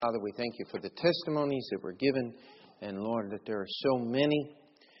Father, we thank you for the testimonies that were given, and Lord, that there are so many.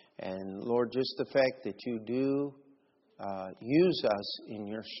 And Lord, just the fact that you do use us in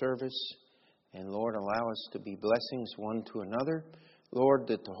your service, and Lord, allow us to be blessings one to another. Lord,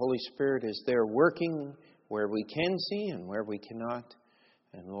 that the Holy Spirit is there working where we can see and where we cannot.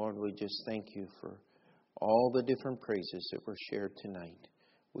 And Lord, we just thank you for all the different praises that were shared tonight.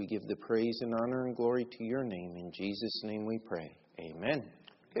 We give the praise and honor and glory to your name. In Jesus' name we pray. Amen.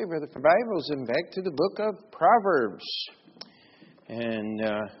 Okay, brother, for Bibles, and back to the book of Proverbs. And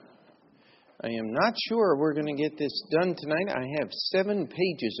I am not sure we're going to get this done tonight. I have 7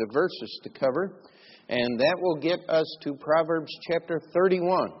 pages of verses to cover, and that will get us to Proverbs chapter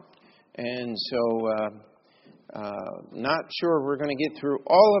 31. And so, not sure we're going to get through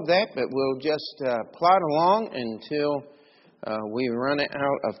all of that, but we'll just plod along until we run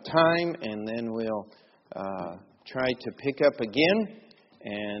out of time, and then we'll try to pick up again.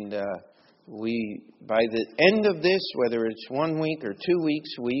 And by the end of this, whether it's 1 week or 2 weeks,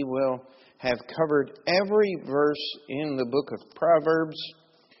 we will have covered every verse in the book of Proverbs.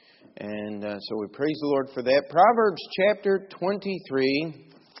 And so we praise the Lord for that. Proverbs chapter 23.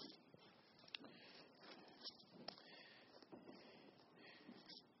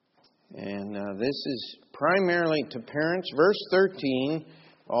 And this is primarily to parents. Verse 13.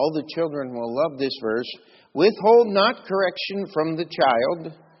 All the children will love this verse. Withhold not correction from the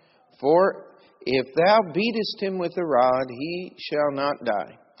child, for if thou beatest him with a rod, he shall not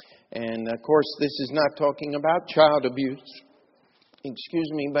die. And of course, this is not talking about child abuse.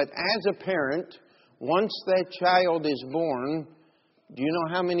 But as a parent, once that child is born, do you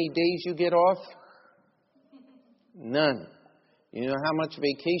know how many days you get off? None. You know how much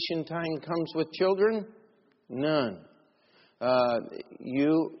vacation time comes with children? None.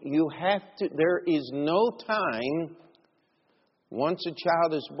 You have to, there is no time once a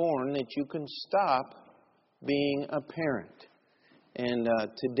child is born that you can stop being a parent. And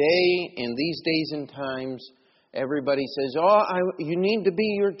today, in these days and times, everybody says, you need to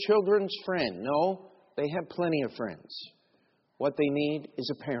be your children's friend. No, they have plenty of friends. What they need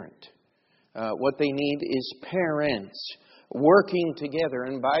is a parent. What they need is parents working together.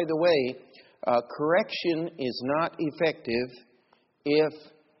 And by the way, correction is not effective if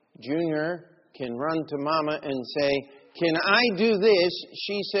Junior can run to Mama and say, "Can I do this?"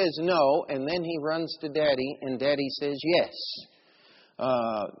 She says no, and then he runs to Daddy, and Daddy says yes.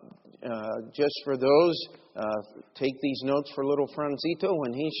 Just for those, take these notes for little Franzito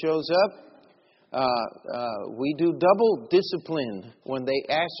when he shows up. We do double discipline when they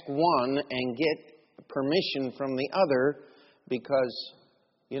ask one and get permission from the other, because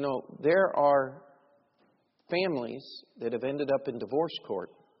there are families that have ended up in divorce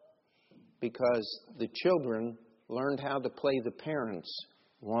court because the children learned how to play the parents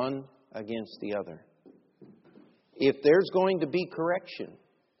one against the other. If there's going to be correction,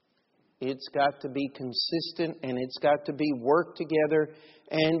 it's got to be consistent, and it's got to be worked together,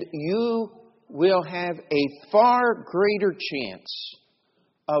 and you will have a far greater chance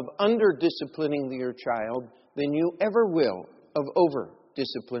of under-disciplining your child than you ever will of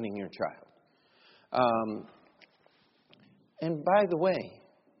over-disciplining your child. And by the way,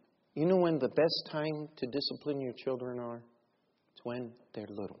 you know when the best time to discipline your children are? It's when they're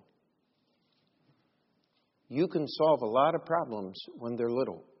little. You can solve a lot of problems when they're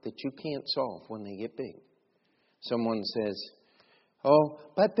little that you can't solve when they get big. Someone says, "Oh,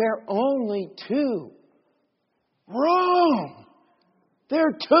 but they're only 2. Wrong!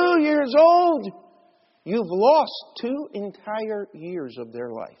 They're 2 years old. You've lost 2 entire years of their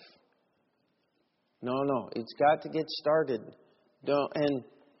life. No, it's got to get started.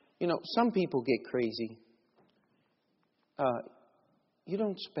 Some people get crazy. You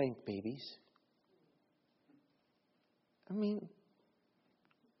don't spank babies.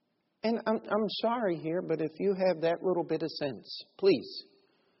 And I'm sorry here, but if you have that little bit of sense, please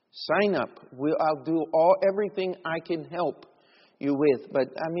sign up. I'll do everything I can help you with. But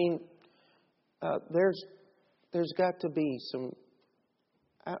there's got to be some.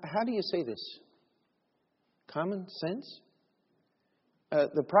 How do you say this? Common sense?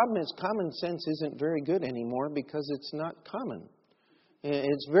 The problem is common sense isn't very good anymore because it's not common.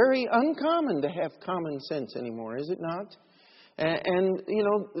 It's very uncommon to have common sense anymore, is it not? And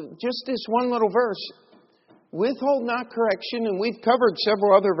just this one little verse, withhold not correction, and we've covered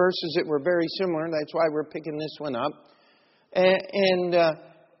several other verses that were very similar. That's why we're picking this one up. And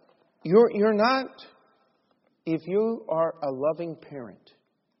you're not, if you are a loving parent,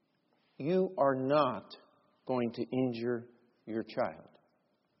 you are not going to injure your child.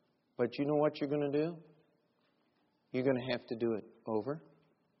 But you know what you're going to do? You're going to have to do it over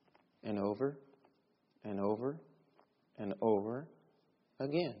and over and over and over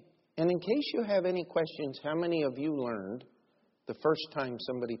again. And in case you have any questions, how many of you learned the first time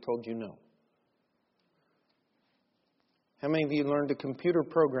somebody told you no? How many of you learned a computer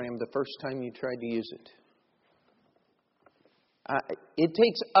program the first time you tried to use it? It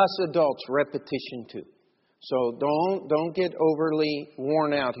takes us adults repetition too. So don't get overly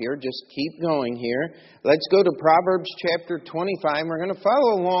worn out here. Just keep going here. Let's go to Proverbs chapter 25. We're going to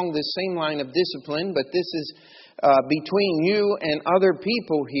follow along this same line of discipline, but this is between you and other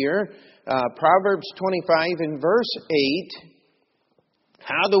people here. Proverbs 25 and verse 8.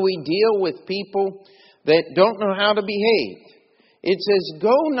 How do we deal with people that don't know how to behave? It says,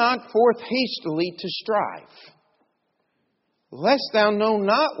 "Go not forth hastily to strive, lest thou know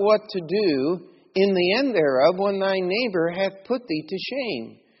not what to do in the end thereof, when thy neighbor hath put thee to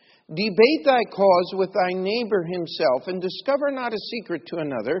shame. Debate thy cause with thy neighbor himself, and discover not a secret to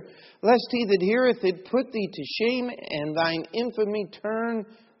another, lest he that heareth it put thee to shame, and thine infamy turn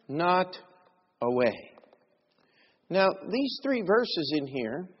not away." Now, these three verses in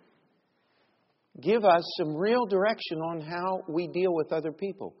here give us some real direction on how we deal with other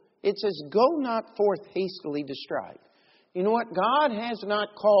people. It says, "Go not forth hastily to strive." You know what? God has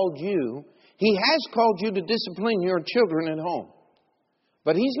not called you. He has called you to discipline your children at home.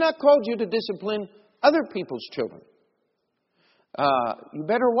 But He's not called you to discipline other people's children. You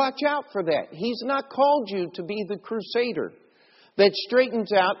better watch out for that. He's not called you to be the crusader that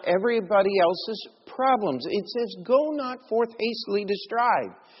straightens out everybody else's problems. It says, "Go not forth hastily to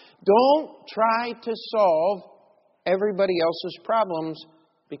strive." Don't try to solve everybody else's problems,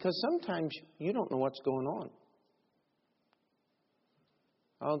 because sometimes you don't know what's going on.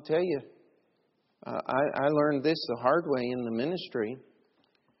 I'll tell you, I learned this the hard way in the ministry.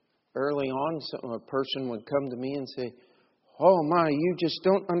 Early on, a person would come to me and say, "Oh my, you just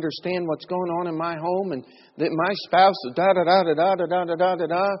don't understand what's going on in my home, and that my spouse is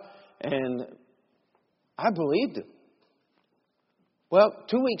da-da-da-da-da-da-da-da-da-da." And I believed it. Well,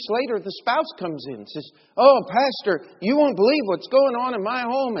 2 weeks later, the spouse comes in and says, "Oh, Pastor, you won't believe what's going on in my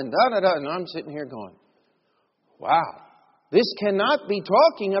home," and da-da-da. And I'm sitting here going, wow. This cannot be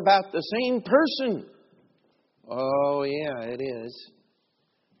talking about the same person. Oh, yeah, it is.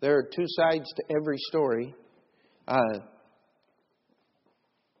 There are two sides to every story.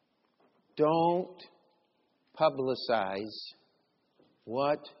 Don't publicize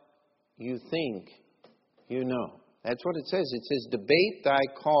what you think you know. That's what it says. It says, "Debate thy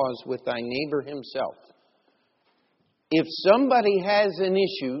cause with thy neighbor himself." If somebody has an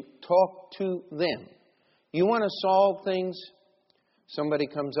issue, talk to them. You want to solve things? Somebody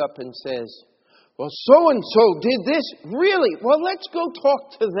comes up and says, "Well, so-and-so did this." Really? Well, let's go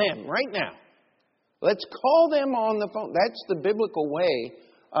talk to them right now. Let's call them on the phone. That's the biblical way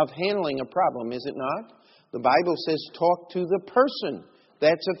of handling a problem, is it not? The Bible says talk to the person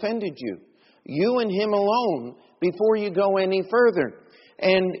that's offended you. You and him alone before you go any further.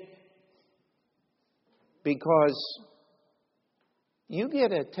 And because you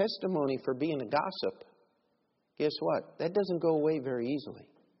get a testimony for being a gossip, guess what? That doesn't go away very easily.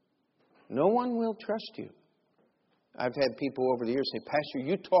 No one will trust you. I've had people over the years say, "Pastor,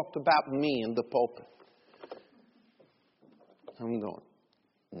 you talked about me in the pulpit." I'm going,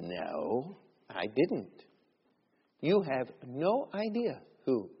 "No, I didn't. You have no idea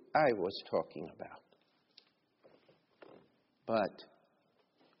who I was talking about." But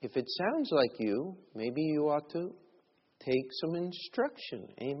if it sounds like you, maybe you ought to take some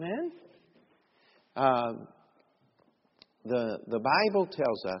instruction. Amen? The Bible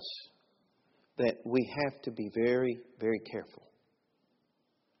tells us that we have to be very, very careful.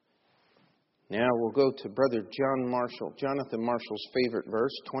 Now we'll go to Brother Jonathan Marshall's favorite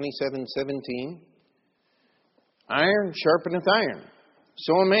verse, 27:17. "Iron sharpeneth iron,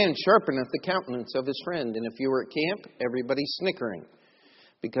 so a man sharpeneth the countenance of his friend." And if you were at camp, everybody's snickering,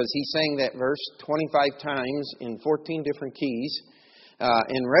 because he sang that verse 25 times in 14 different keys,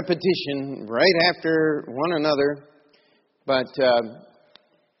 in repetition right after one another. But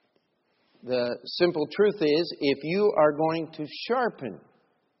the simple truth is, if you are going to sharpen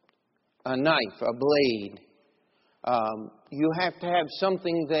a knife, a blade, you have to have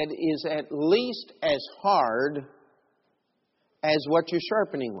something that is at least as hard as what you're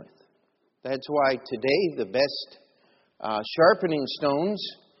sharpening with. That's why today the best sharpening stones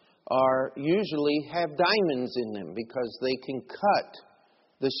usually have diamonds in them, because they can cut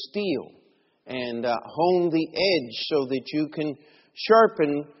the steel and hone the edge so that you can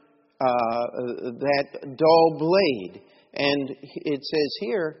sharpen that dull blade. And it says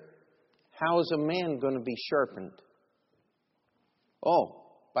here, how is a man going to be sharpened? Oh,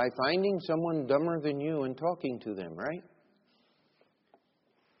 By finding someone dumber than you and talking to them, right?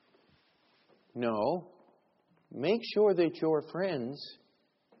 No. Make sure that your friends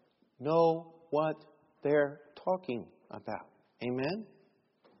know what they're talking about. Amen?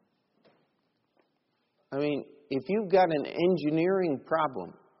 I mean, if you've got an engineering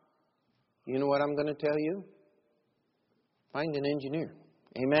problem, you know what I'm going to tell you? Find an engineer.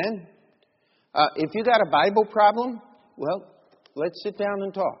 Amen? If you got a Bible problem, well, let's sit down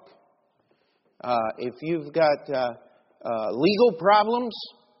and talk. If you've got legal problems,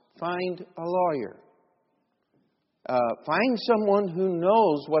 find a lawyer. Find someone who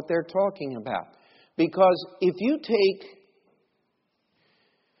knows what they're talking about. Because if you take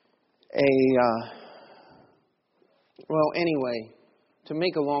to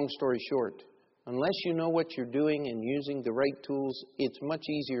make a long story short, unless you know what you're doing and using the right tools, it's much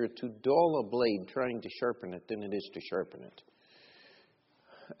easier to dull a blade trying to sharpen it than it is to sharpen it.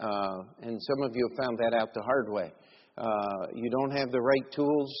 And some of you have found that out the hard way. You don't have the right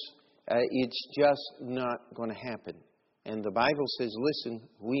tools, it's just not going to happen. And the Bible says, listen,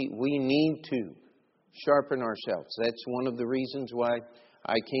 we need to sharpen ourselves. That's one of the reasons why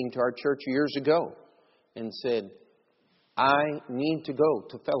I came to our church years ago and said, I need to go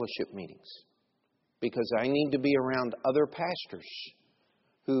to fellowship meetings because I need to be around other pastors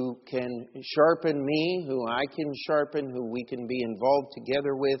who can sharpen me, who I can sharpen, who we can be involved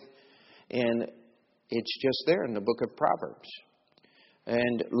together with. And it's just there in the book of Proverbs.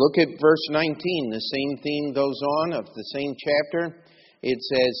 And look at verse 19. The same theme goes on of the same chapter. It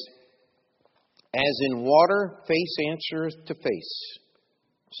says, as in water, face answereth to face,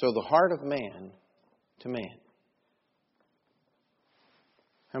 so the heart of man to man.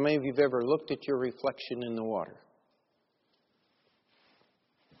 How many of you have ever looked at your reflection in the water?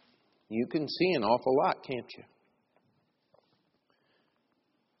 You can see an awful lot, can't you?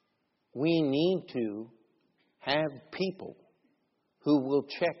 We need to have people who will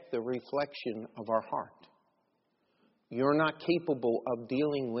check the reflection of our heart. You're not capable of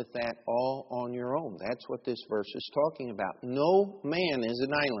dealing with that all on your own. That's what this verse is talking about. No man is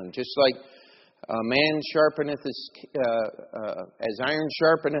an island. Just like a man sharpeneth as iron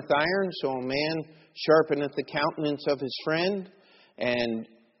sharpeneth iron, so a man sharpeneth the countenance of his friend. And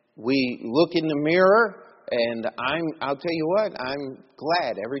we look in the mirror, and I'll tell you what, I'm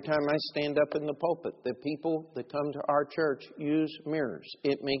glad every time I stand up in the pulpit, the people that come to our church use mirrors.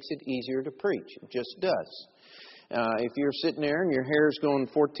 It makes it easier to preach. It just does. If you're sitting there and your hair's going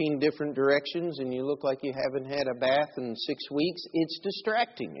 14 different directions and you look like you haven't had a bath in 6 weeks, it's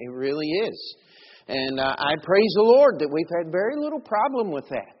distracting. It really is. And I praise the Lord that we've had very little problem with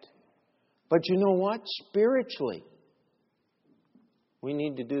that. But you know what? Spiritually, we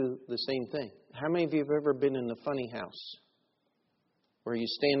need to do the same thing. How many of you have ever been in the funny house where you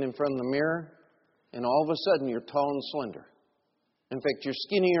stand in front of the mirror and all of a sudden you're tall and slender? In fact, you're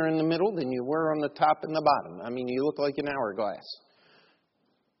skinnier in the middle than you were on the top and the bottom. I mean, you look like an hourglass.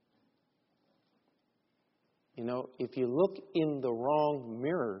 You know, if you look in the wrong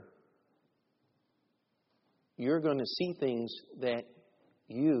mirror, you're going to see things that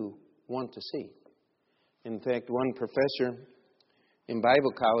you want to see. In fact, one professor in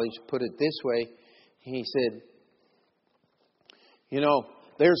Bible college put it this way. He said, you know,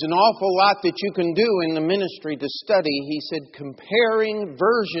 there's an awful lot that you can do in the ministry to study. He said, comparing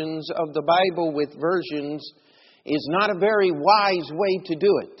versions of the Bible with versions is not a very wise way to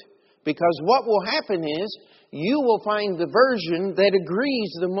do it. Because what will happen is you will find the version that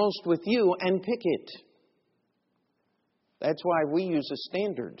agrees the most with you and pick it. That's why we use a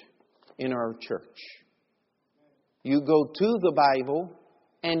standard in our church. You go to the Bible,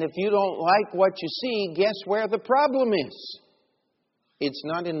 and if you don't like what you see, guess where the problem is? It's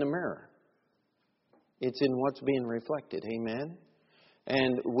not in the mirror. It's in what's being reflected. Amen?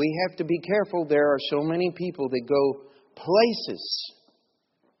 And we have to be careful. There are so many people that go places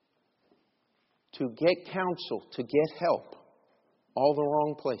to get counsel, to get help. All the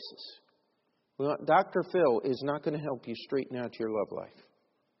wrong places. Well, Dr. Phil is not going to help you straighten out your love life.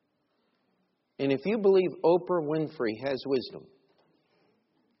 And if you believe Oprah Winfrey has wisdom,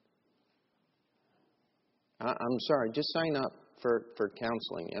 I'm sorry, just sign up for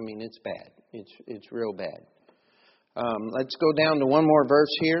counseling. I mean, it's bad. It's real bad. Let's go down to one more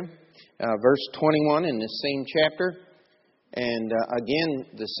verse here. Verse 21 in this same chapter. And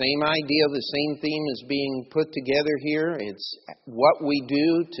again, the same idea, the same theme is being put together here. It's what we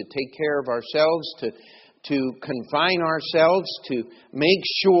do to take care of ourselves, to confine ourselves, to make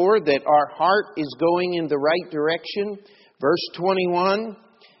sure that our heart is going in the right direction. Verse 21,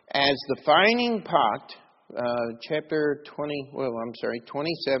 as the fining pot chapter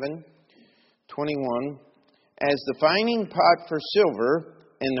 27, 21. As the fining pot for silver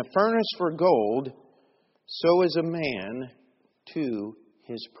and the furnace for gold, so is a man to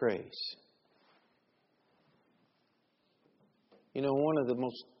his praise. You know, one of the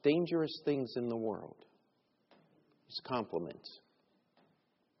most dangerous things in the world is compliments.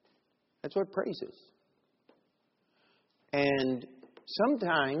 That's what praise is. And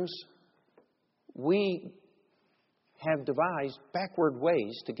sometimes we have devised backward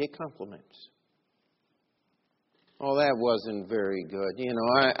ways to get compliments. Oh, that wasn't very good. You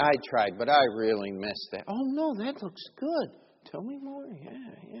know, I tried, but I really messed that. Oh, no, that looks good. Tell me more.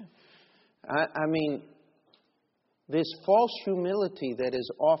 Yeah. I mean, this false humility that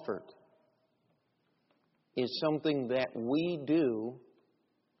is offered is something that we do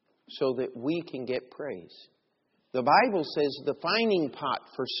so that we can get praise. The Bible says the fining pot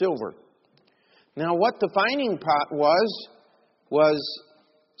for silver. Now, what the fining pot was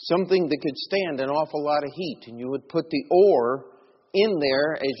something that could stand an awful lot of heat. And you would put the ore in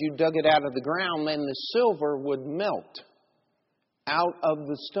there as you dug it out of the ground. Then the silver would melt out of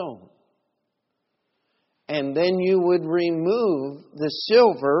the stone. And then you would remove the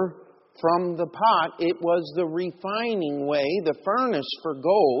silver from the pot. It was the refining way, the furnace for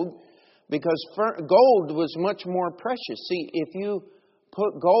gold, because gold was much more precious. See, if you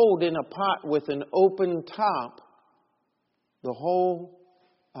put gold in a pot with an open top, the whole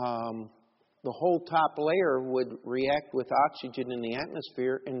top layer would react with oxygen in the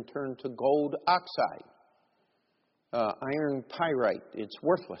atmosphere and turn to gold oxide. Iron pyrite, it's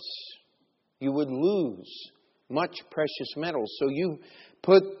worthless. You would lose much precious metals. So you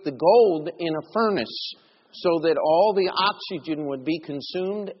put the gold in a furnace so that all the oxygen would be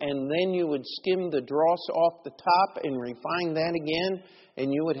consumed, and then you would skim the dross off the top and refine that again,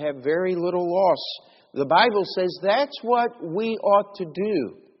 and you would have very little loss. The Bible says that's what we ought to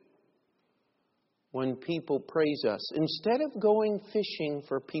do when people praise us. Instead of going fishing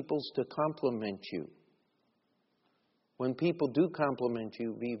for people to compliment you, when people do compliment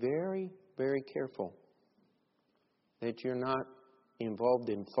you, be very, very careful that you're not involved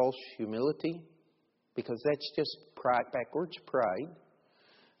in false humility, because that's just pride, backwards pride.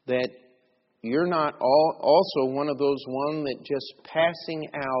 That you're not also one of those that just passing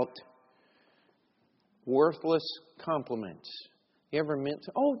out worthless compliments. You ever meant,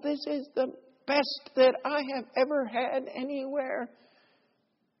 oh, this is the best that I have ever had anywhere.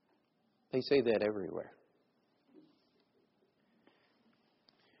 They say that everywhere.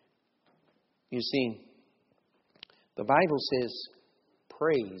 You see, the Bible says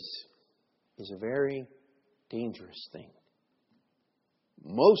praise is a very dangerous thing.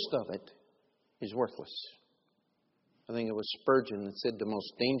 Most of it is worthless. I think it was Spurgeon that said the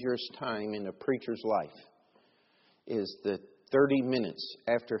most dangerous time in a preacher's life is the 30 minutes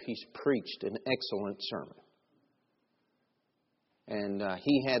after he's preached an excellent sermon. And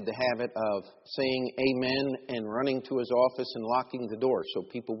he had the habit of saying amen and running to his office and locking the door so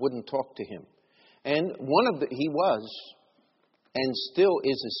people wouldn't talk to him. And he was and still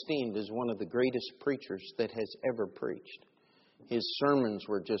is esteemed as one of the greatest preachers that has ever preached. His sermons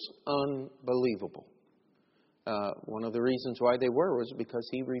were just unbelievable. One of the reasons why they were was because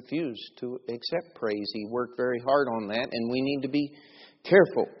he refused to accept praise. He worked very hard on that, and we need to be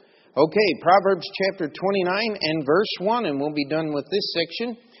careful. Okay, Proverbs chapter 29 and verse 1, and we'll be done with this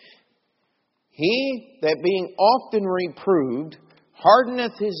section. He that being often reproved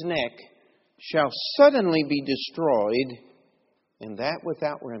hardeneth his neck shall suddenly be destroyed, and that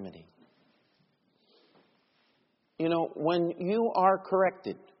without remedy. You know, when you are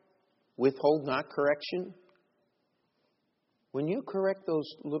corrected, withhold not correction. When you correct those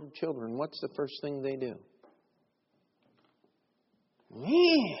little children, what's the first thing they do?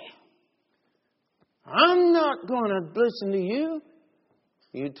 Man, I'm not going to listen to you.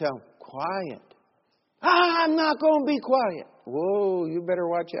 You tell them, quiet. I'm not going to be quiet. Whoa, you better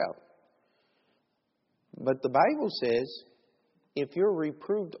watch out. But the Bible says, if you're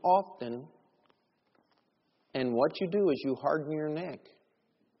reproved often, and what you do is you harden your neck,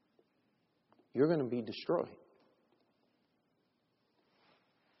 you're going to be destroyed.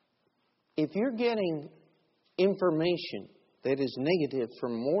 If you're getting information that is negative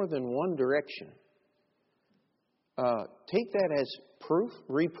from more than one direction, take that as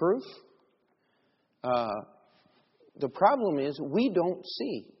reproof. The problem is we don't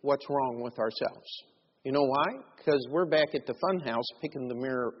see what's wrong with ourselves. You know why? Because we're back at the fun house picking the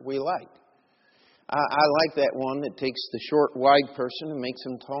mirror we like. I like that one that takes the short, wide person and makes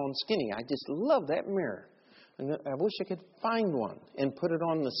them tall and skinny. I just love that mirror. And I wish I could find one and put it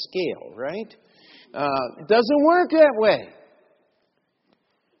on the scale, right? It doesn't work that way.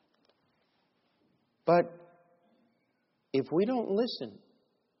 But if we don't listen,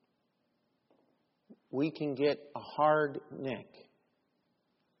 we can get a hard neck.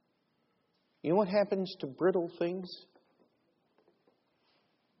 You know what happens to brittle things?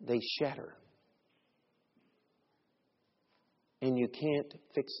 They shatter. And you can't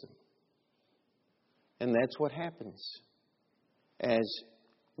fix them. And that's what happens as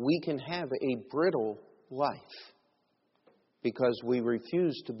we can have a brittle life because we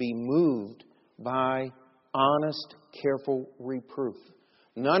refuse to be moved by honest, careful reproof.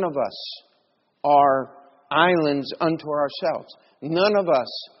 None of us are islands unto ourselves. None of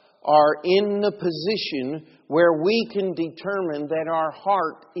us are in the position where we can determine that our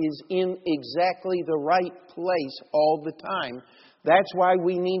heart is in exactly the right place all the time. That's why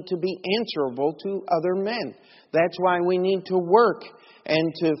we need to be answerable to other men. That's why we need to work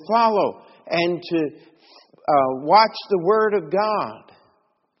and to follow and to watch the Word of God.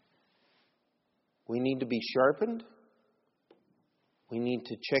 We need to be sharpened. We need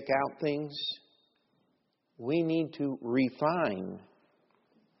to check out things. We need to refine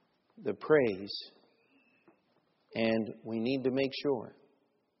the praise. And we need to make sure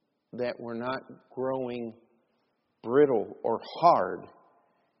that we're not growing brittle or hard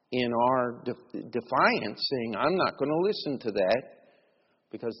in our defiance, saying, I'm not going to listen to that.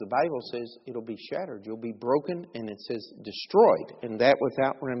 Because the Bible says it'll be shattered. You'll be broken, and it says destroyed, and that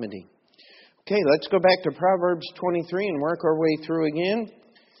without remedy. Okay, let's go back to Proverbs 23 and work our way through again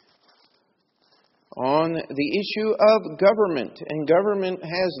on the issue of government. And government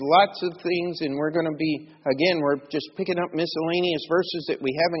has lots of things, and we're going to be, again, we're just picking up miscellaneous verses that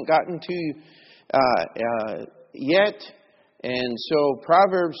we haven't gotten to yet. And so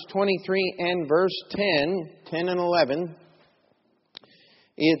Proverbs 23 and verse 10 and 11,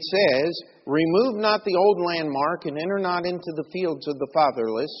 it says, remove not the old landmark and enter not into the fields of the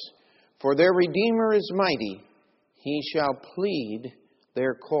fatherless, for their Redeemer is mighty. He shall plead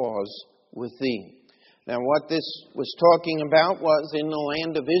their cause with thee. Now what this was talking about was in the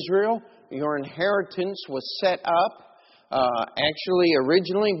land of Israel, your inheritance was set up actually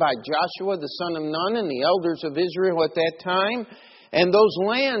originally by Joshua the son of Nun and the elders of Israel at that time. And those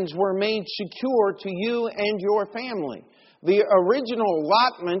lands were made secure to you and your family. The original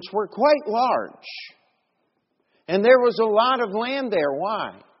allotments were quite large. And there was a lot of land there.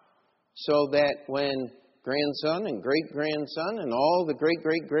 Why? So that when grandson and great-grandson and all the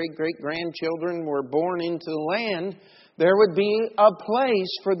great-great-great-great-grandchildren were born into the land, there would be a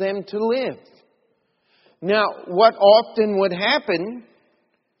place for them to live. Now, what often would happen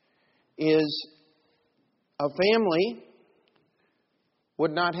is a family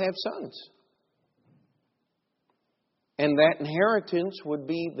would not have sons. And that inheritance would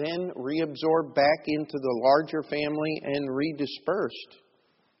be then reabsorbed back into the larger family and redispersed.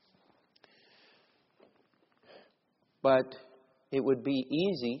 But it would be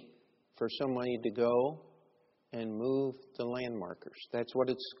easy for somebody to go and move the landmarkers. That's what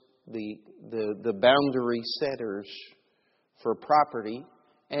it's the boundary setters for property.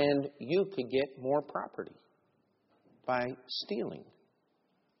 And you could get more property by stealing,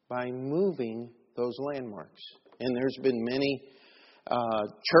 by moving those landmarks. And there's been many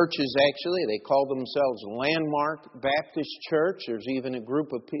churches, actually, they call themselves Landmark Baptist Church. There's even a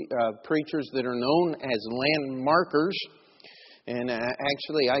group of preachers that are known as landmarkers. And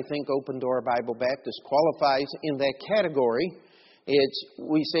actually, I think Open Door Bible Baptist qualifies in that category.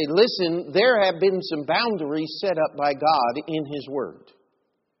 We say, listen, there have been some boundaries set up by God in His Word.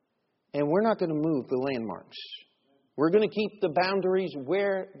 And we're not going to move the landmarks. We're going to keep the boundaries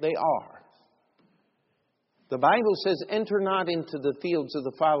where they are. The Bible says, enter not into the fields of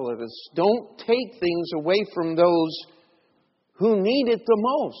the fatherless. Don't take things away from those who need it the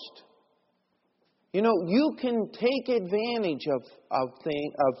most. You know, you can take advantage of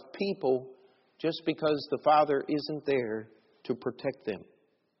people just because the Father isn't there to protect them.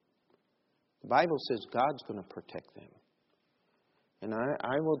 The Bible says God's going to protect them. And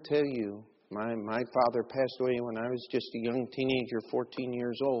I will tell you, my father passed away when I was just a young teenager, 14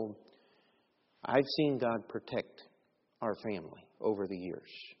 years old. I've seen God protect our family over the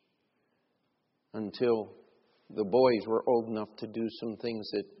years until the boys were old enough to do some things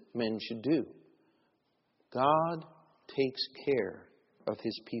that men should do. God takes care of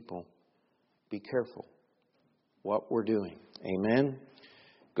His people. Be careful what we're doing. Amen.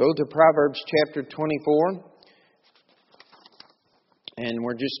 Go to Proverbs chapter 24. And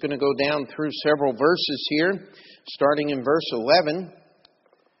we're just going to go down through several verses here. Starting in verse 11.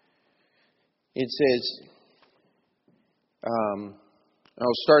 It says,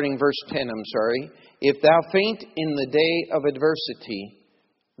 Starting verse 10, If thou faint in the day of adversity,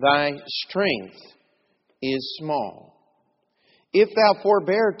 thy strength is small. If thou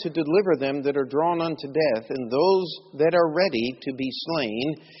forbear to deliver them that are drawn unto death, and those that are ready to be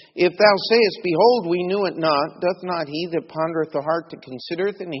slain, if thou sayest, Behold, we knew it not, doth not he that pondereth the heart to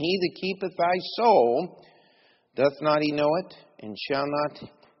considereth, and he that keepeth thy soul, doth not he know it? And shall not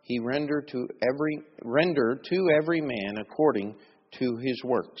he render to every man according to his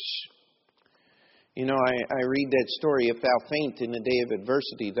works? You know, I read that story, if thou faint in the day of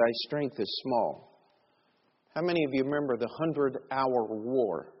adversity, thy strength is small. How many of you remember the 100-hour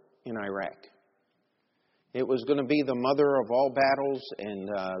war in Iraq? It was going to be the mother of all battles, and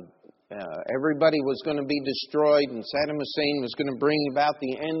everybody was going to be destroyed, and Saddam Hussein was going to bring about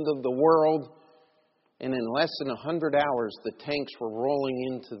the end of the world. And in less than 100 hours, the tanks were rolling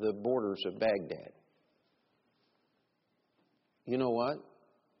into the borders of Baghdad. You know what?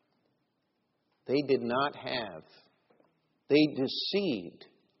 They deceived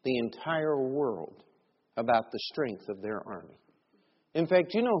the entire world about the strength of their army. In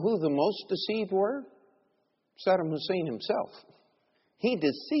fact, you know who the most deceived were? Saddam Hussein himself. He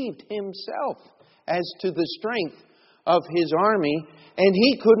deceived himself as to the strength of his army, and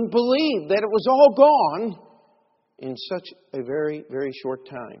he couldn't believe that it was all gone in such a very, very short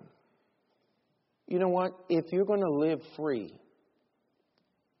time. You know what? If you're going to live free,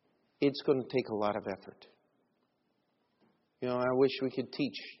 it's going to take a lot of effort. You know, I wish we could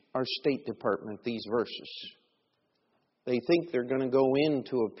teach our State Department these verses. They think they're going to go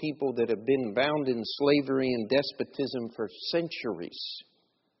into a people that have been bound in slavery and despotism for centuries,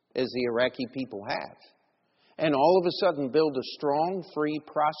 as the Iraqi people have, and all of a sudden build a strong, free,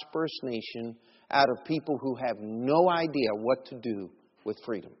 prosperous nation out of people who have no idea what to do with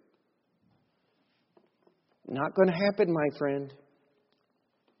freedom. Not going to happen, my friend.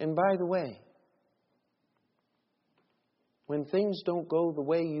 And by the way, when things don't go the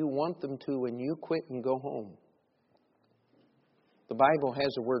way you want them to and you quit and go home, the Bible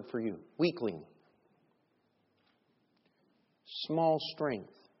has a word for you. Weakling. Small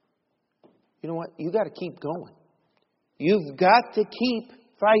strength. You know what? You got to keep going. You've got to keep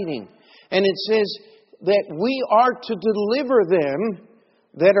fighting. And it says that we are to deliver them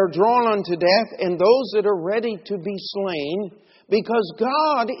that are drawn unto death and those that are ready to be slain, because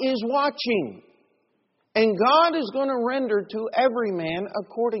God is watching. And God is going to render to every man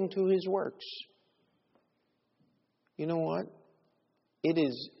according to his works. You know what? It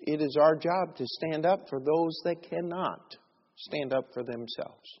is our job to stand up for those that cannot stand up for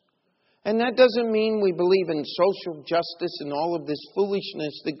themselves. And that doesn't mean we believe in social justice and all of this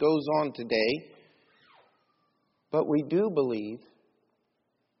foolishness that goes on today. But we do believe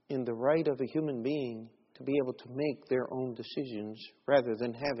in the right of a human being to be able to make their own decisions rather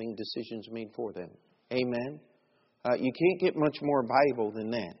than having decisions made for them. Amen? You can't get much more Bible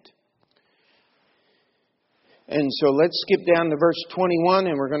than that. And so let's skip down to verse 21,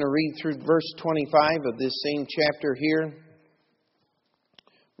 and we're going to read through verse 25 of this same chapter here.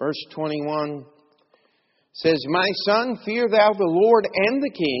 Verse 21 says, My son, fear thou the Lord and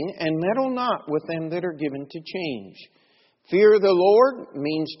the king, and meddle not with them that are given to change. Fear the Lord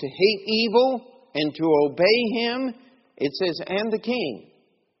means to hate evil and to obey him. It says, and the king.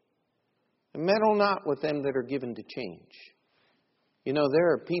 And meddle not with them that are given to change. You know,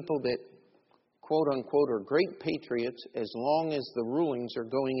 there are people that, quote unquote, are great patriots as long as the rulings are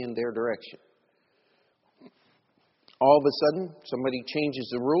going in their direction. All of a sudden, somebody changes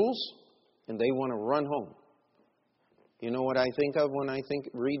the rules and they want to run home. You know what I think of when I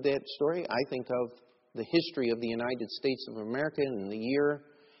read that story? I think of the history of the United States of America in the year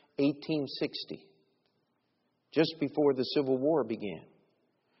 1860, just before the Civil War began.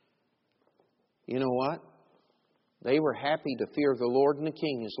 You know what? They were happy to fear the Lord and the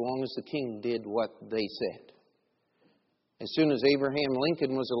king as long as the king did what they said. As soon as Abraham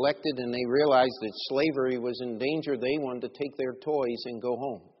Lincoln was elected and they realized that slavery was in danger, they wanted to take their toys and go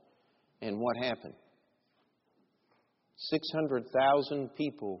home. And what happened? 600,000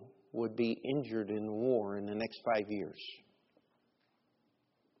 people would be injured in the war in the next 5 years.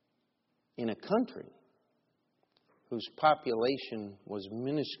 In a country whose population was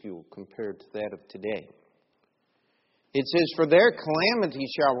minuscule compared to that of today. It says, For their calamity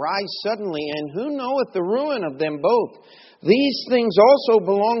shall rise suddenly, and who knoweth the ruin of them both? These things also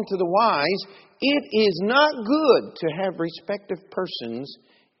belong to the wise. It is not good to have respect of persons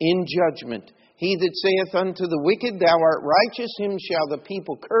in judgment. He that saith unto the wicked, Thou art righteous, him shall the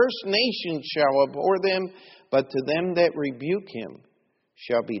people curse. Nations shall abhor them, but to them that rebuke him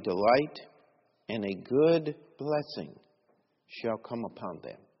shall be delight, and a good blessing shall come upon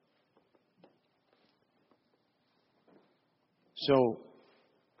them. So,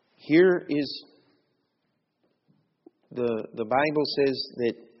 here is the Bible says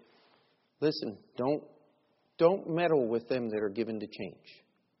that, listen, don't meddle with them that are given to change.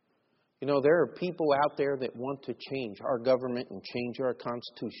 You know, there are people out there that want to change our government and change our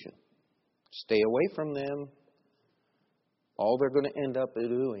Constitution. Stay away from them. All they're going to end up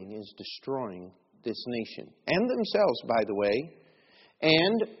doing is destroying this nation. And themselves, by the way.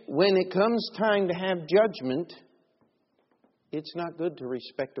 And when it comes time to have judgment, it's not good to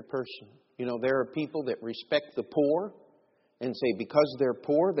respect a person. You know, there are people that respect the poor and say because they're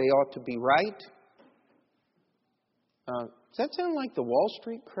poor, they ought to be right. Does that sound like the Wall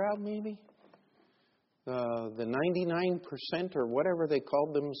Street crowd, maybe? The 99% or whatever they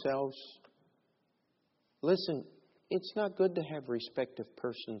called themselves. Listen, it's not good to have respect of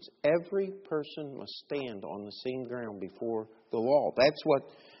persons. Every person must stand on the same ground before the law. That's what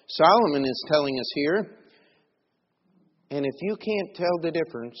Solomon is telling us here. And if you can't tell the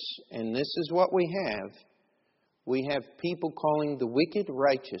difference, and this is what we have people calling the wicked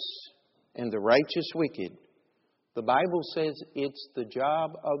righteous and the righteous wicked. The Bible says it's the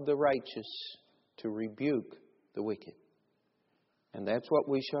job of the righteous to rebuke the wicked. And that's what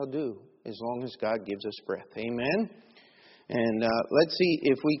we shall do as long as God gives us breath. Amen? And let's see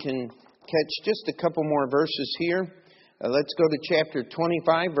if we can catch just a couple more verses here. Let's go to chapter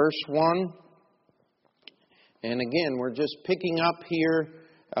 25, verse 1. And again, we're just picking up here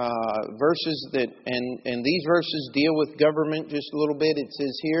verses that, and these verses deal with government just a little bit. It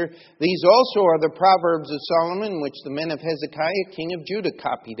says here, these also are the Proverbs of Solomon, which the men of Hezekiah, king of Judah,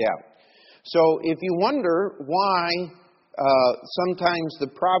 copied out. So if you wonder why sometimes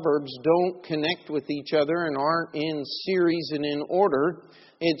the Proverbs don't connect with each other and aren't in series and in order,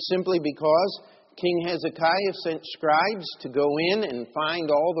 it's simply because King Hezekiah sent scribes to go in and find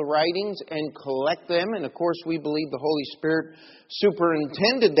all the writings and collect them. And of course, we believe the Holy Spirit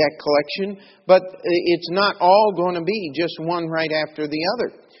superintended that collection. But it's not all going to be just one right after the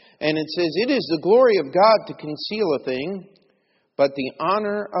other. And it says, it is the glory of God to conceal a thing, but the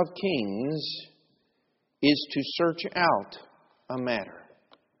honor of kings is to search out a matter.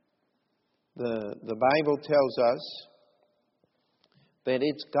 The Bible tells us that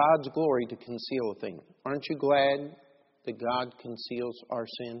it's God's glory to conceal a thing. Aren't you glad that God conceals our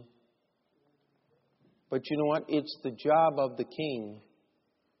sin? But you know what? It's the job of the king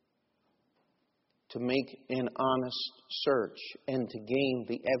to make an honest search and to gain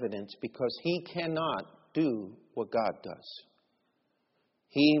the evidence, because he cannot do what God does.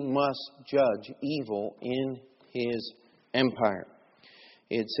 He must judge evil in his empire.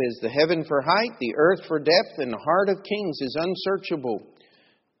 It says, the heaven for height, the earth for depth, and the heart of kings is unsearchable.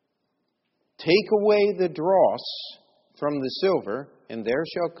 Take away the dross from the silver, and there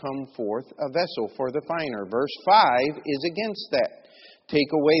shall come forth a vessel for the finer. Verse 5 is against that.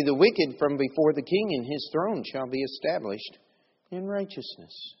 Take away the wicked from before the king, and his throne shall be established in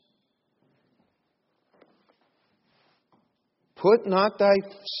righteousness. Put not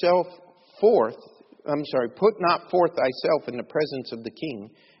forth thyself in the presence of the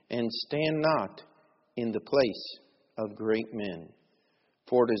king, and stand not in the place of great men.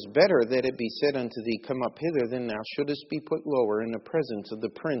 For it is better that it be said unto thee, come up hither, than thou shouldest be put lower in the presence of the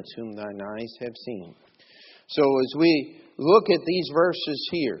prince whom thine eyes have seen. So as we look at these verses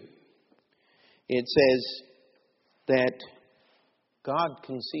here, it says that God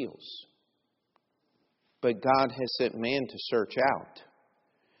conceals, but God has sent man to search out.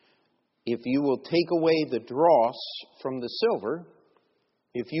 If you will take away the dross from the silver,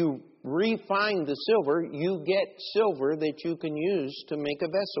 if you refine the silver, you get silver that you can use to make a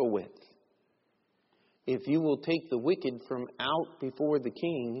vessel with. If you will take the wicked from out before the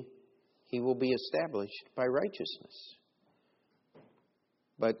king, he will be established by righteousness.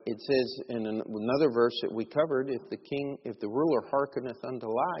 But it says in another verse that we covered, if the ruler hearkeneth unto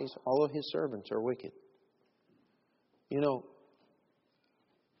lies, all of his servants are wicked. You know,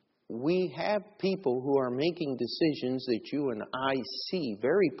 we have people who are making decisions that you and I see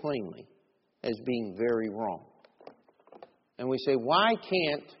very plainly as being very wrong. And we say, why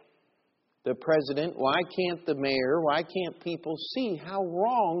can't the president, why can't the mayor, why can't people see how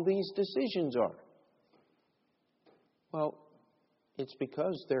wrong these decisions are? Well, it's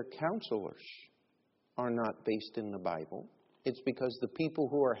because their counselors are not based in the Bible. It's because the people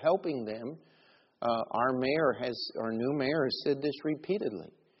who are helping them, our new mayor has said this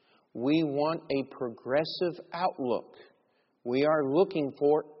repeatedly. We want a progressive outlook. We are looking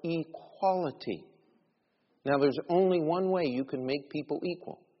for equality. Now, there's only one way you can make people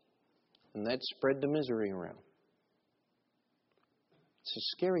equal, and that's spread the misery around. It's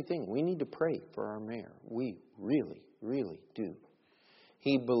a scary thing. We need to pray for our mayor. We really, really do.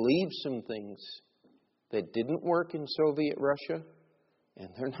 He believes some things that didn't work in Soviet Russia, and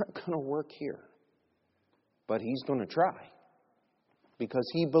they're not going to work here. But he's going to try, because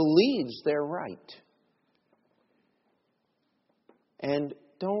he believes they're right. And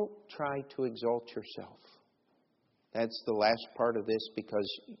don't try to exalt yourself. That's the last part of this, because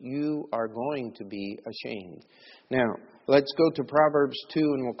you are going to be ashamed. Now, let's go to Proverbs 2,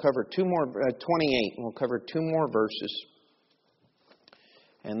 and we'll cover 28, and we'll cover 2 more verses.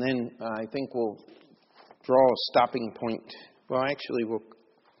 And then I think we'll draw a stopping point. Well, actually,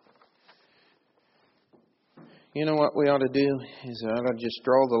 you know what we ought to do is I ought to just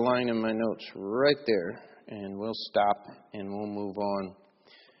draw the line in my notes right there, and we'll stop and we'll move on,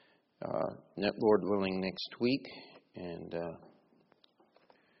 Lord willing, next week. And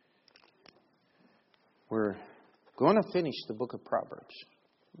we're going to finish the book of Proverbs.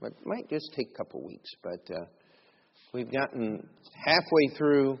 But it might just take a couple weeks. But we've gotten halfway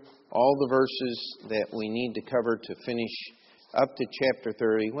through all the verses that we need to cover to finish up to chapter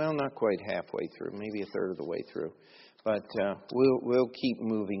 30. Well, not quite halfway through, maybe a third of the way through. But we'll keep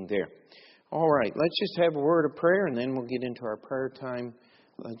moving there. All right, let's just have a word of prayer, and then we'll get into our prayer time.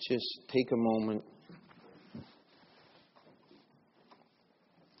 Let's just take a moment.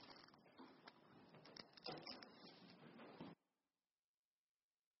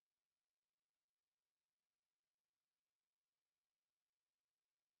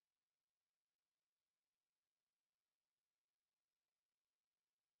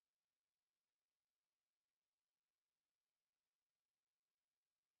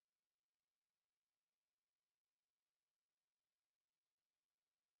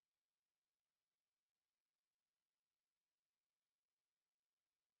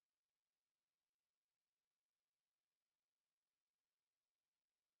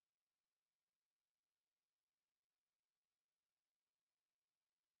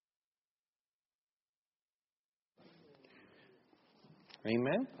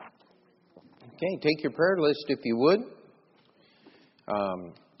 Amen. Okay, take your prayer list if you would.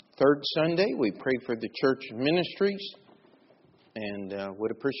 Third Sunday, we pray for the church ministries, and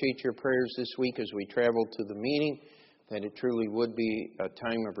would appreciate your prayers this week as we travel to the meeting, that it truly would be a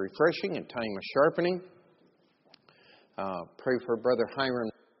time of refreshing, a time of sharpening. Pray for Brother Hiram's